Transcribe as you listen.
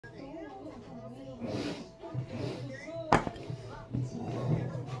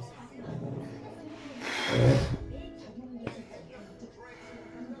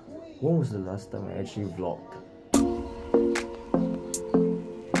When was the last time I actually vlogged?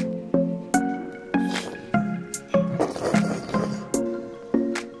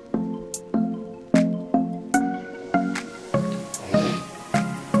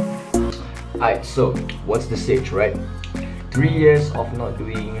 Alright, so what's the stage, right? 3 years of not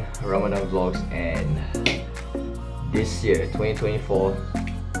doing Ramadan vlogs, and this year, 2024,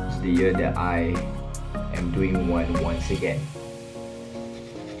 is the year that I am doing one once again.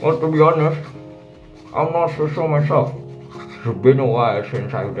 Well, to be honest, I'm not so sure myself. It's been a while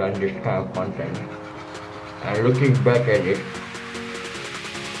since I've done this kind of content, and looking back at it,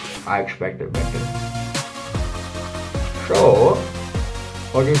 I expected better. So,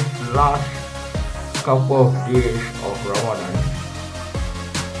 for this last couple of days of Ramadan,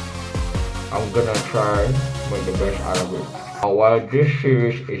 I'm gonna try make the best out of it. Now, while this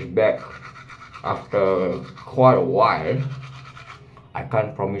series is back after quite a while, I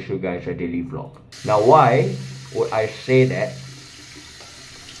can't promise you guys a daily vlog. Now, why would I say that?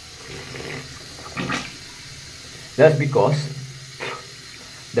 That's because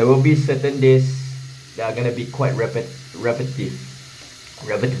there will be certain days that are gonna be quite repetitive.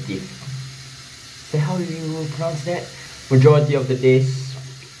 So how do you pronounce that? Majority of the days,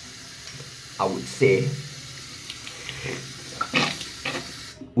 I would say,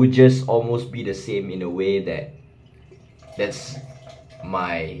 would just almost be the same, in a way that that's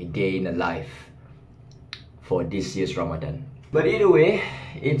my day in the life for this year's Ramadan. But either way,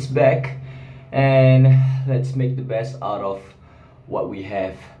 it's back, and let's make the best out of what we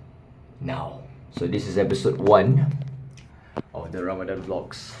have now. So this is episode 1 of the Ramadan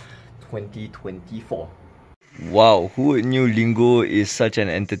vlogs 2024. Wow, who knew Lingo is such an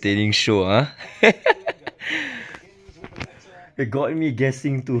entertaining show, huh? It got me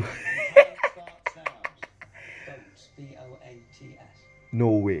guessing too. No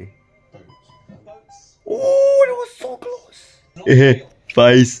way. Oh, that was so close.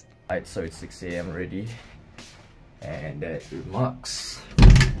 Pies. Alright, so it's 6 AM already, and that marks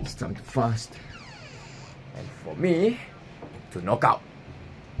it's time to fast, and for me to knock out.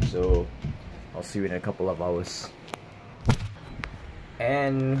 So I'll see you in a couple of hours.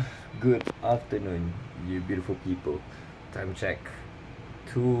 And good afternoon, you beautiful people. Time check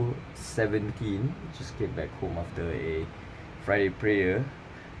 2:17. Just came back home after a Friday prayer.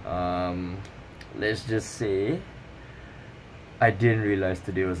 Let's just say I didn't realize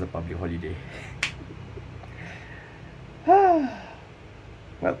today was a public holiday.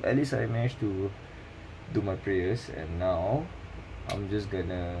 Well, at least I managed to do my prayers, and now I'm just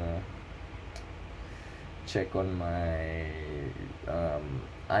gonna check on my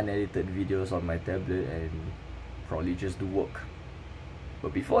unedited videos on my tablet and probably just do work.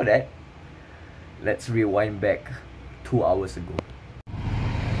 But before that, let's rewind back 2 hours ago.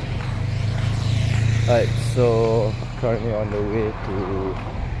 Alright, so currently on the way to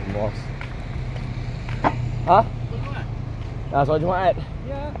mosque. Hah? Nah, solat Jumaat.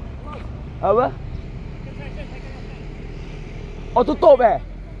 Ya. Apa? Oh, tutup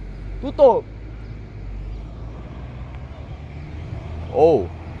Tutup. Oh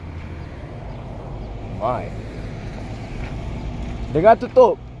my. Dengar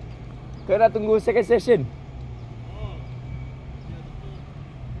tutup. Kena tunggu second session.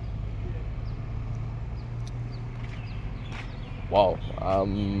 Wow,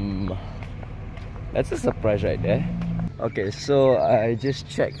 that's a surprise right there. Okay, so I just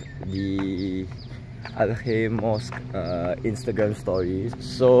checked the Al-Khair Mosque Instagram stories.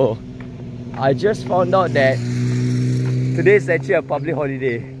 So I just found out that today is actually a public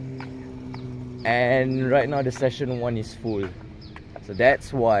holiday, and right now the session 1 is full. So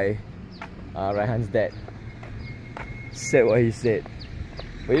that's why Raihan's dad said what he said.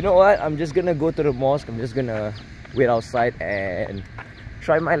 But you know what? I'm just gonna go to the mosque. I'm just gonna wait outside and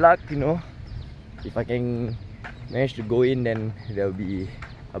try my luck, you know. If I can manage to go in, then there'll be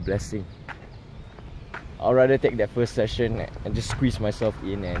a blessing. I'll rather take that first session and just squeeze myself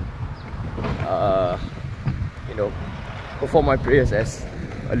in and you know, perform my prayers as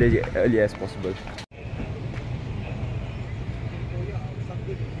early as possible.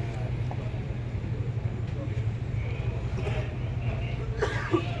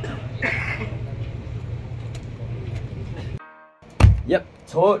 Yep,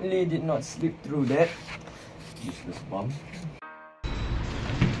 totally did not slip through that useless bump.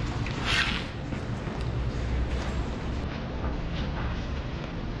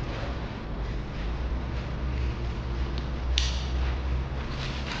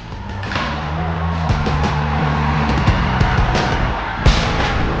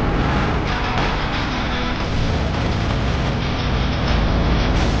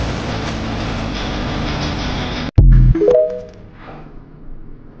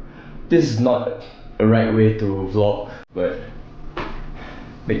 This is not a right way to vlog, but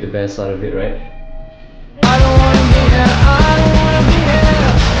make the best out of it, right? I don't wanna be here, I don't wanna be here.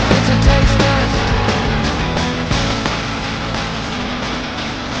 It's a tasteless.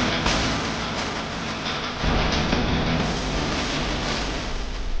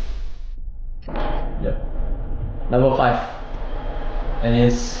 Yep. Number 5. And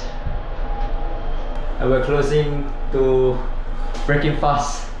we're closing to breaking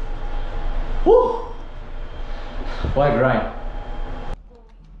fast. Woo! What a grind.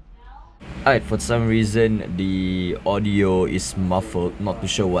 Alright, for some reason the audio is muffled. Not too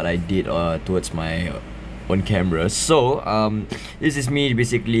sure what I did towards my own camera. So this is me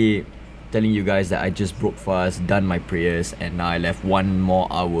basically telling you guys that I just broke fast, done my prayers, and now I left 1 more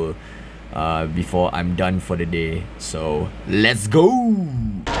hour before I'm done for the day. So let's go!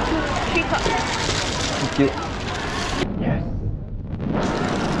 Thank you. Yes.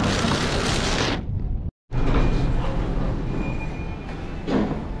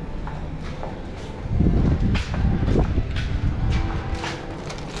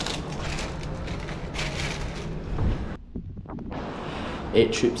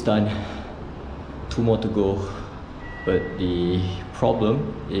 Eight trips done, 2 more to go. But the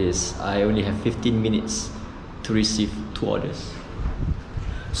problem is I only have 15 minutes to receive 2 orders.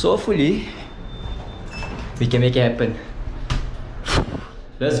 So hopefully we can make it happen.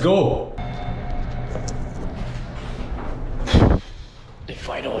 Let's go! The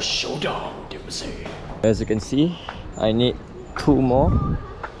final showdown, they will say. As you can see, I need 2 more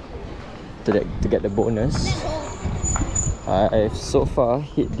to get the bonus. I've so far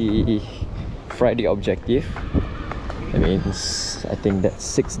hit the Friday objective. That means I think that's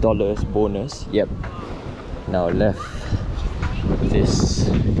 $6 bonus. Yep. Now left this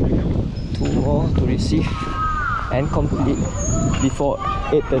 2 more to receive and complete before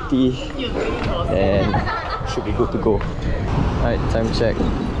 8:30, and should be good to go. Alright, time check.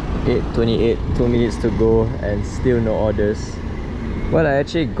 8:28, 2 minutes to go and still no orders. Well, I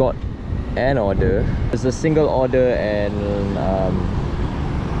actually got an order. It's a single order and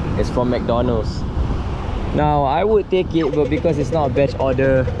it's from McDonald's. Now I would take it, but because it's not a batch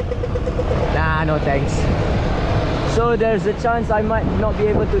order, nah, no thanks. So there's a chance I might not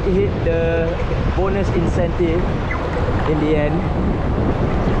be able to hit the bonus incentive in the end.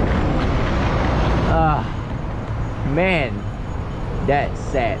 Man, that's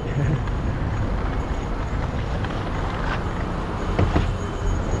sad.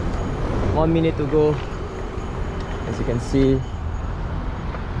 1 minute to go. As you can see,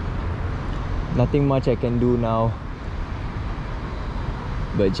 nothing much I can do now,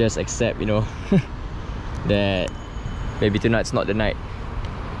 but just accept, you know, that maybe tonight's not the night.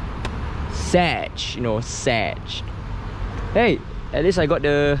 Sad, you know, sad. Hey, at least I got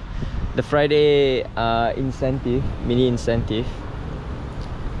the Friday incentive, mini incentive.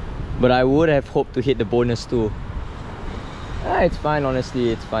 But I would have hoped to hit the bonus too. It's fine, honestly,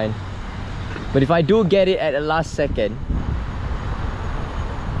 it's fine. But if I do get it at the last second,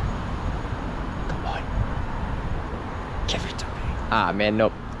 come on, give it to me. Ah man,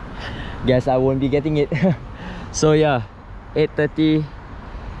 nope. Guess I won't be getting it. So yeah, 8:30,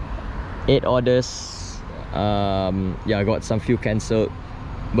 8 orders. Yeah, I got some few cancelled,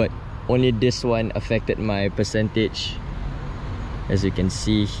 but only this one affected my percentage. As you can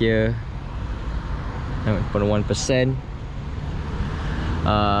see here, 9.1%.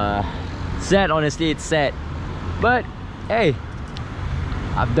 Sad, honestly, it's sad, but hey,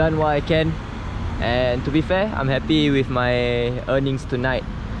 I've done what I can, and to be fair, I'm happy with my earnings tonight.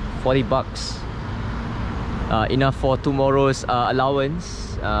 40 bucks, enough for tomorrow's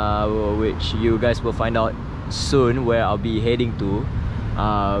allowance, which you guys will find out soon where I'll be heading to.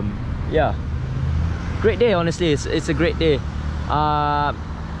 Yeah, great day, honestly. It's a great day.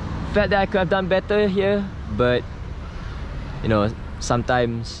 Felt that I could have done better here, but you know,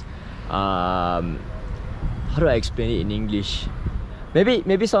 sometimes how do I explain it in English?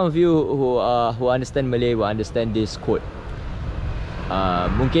 Maybe some of you who understand Malay will understand this quote.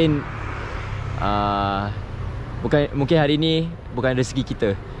 Mungkin hari ni bukan rezeki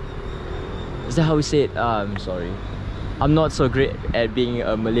kita. Is that how we say it? I'm sorry. I'm not so great at being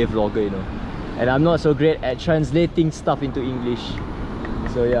a Malay vlogger, you know, and I'm not so great at translating stuff into English.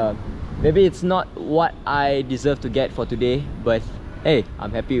 So yeah, maybe it's not what I deserve to get for today, but hey,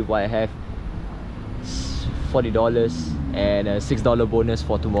 I'm happy with what I have. $40 and a $6 bonus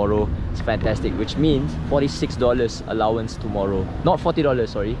for tomorrow. It's fantastic, which means $46 allowance tomorrow. Not $40,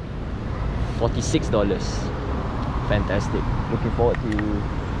 sorry, $46. Fantastic. Looking forward to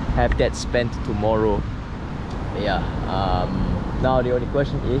have that spent tomorrow. Yeah. Now the only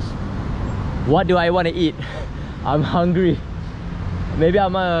question is, what do I want to eat? I'm hungry. Maybe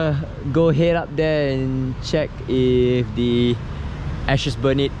I'm gonna go head up there and check if the Ashes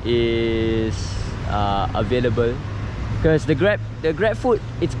Burn It is available, because the Grab food,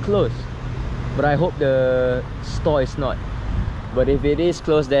 it's closed, but I hope the store is not. But if it is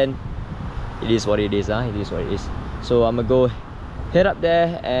closed, then it is what it is. It is what it is. So I'm gonna go head up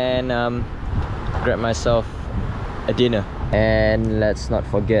there and grab myself a dinner, and let's not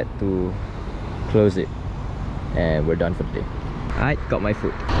forget to close it, and we're done for the day. Alright, got my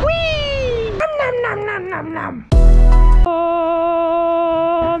food. Whee! Nom nom nom nom nom.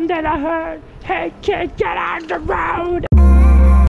 Then I heard, hey kid, get out the road.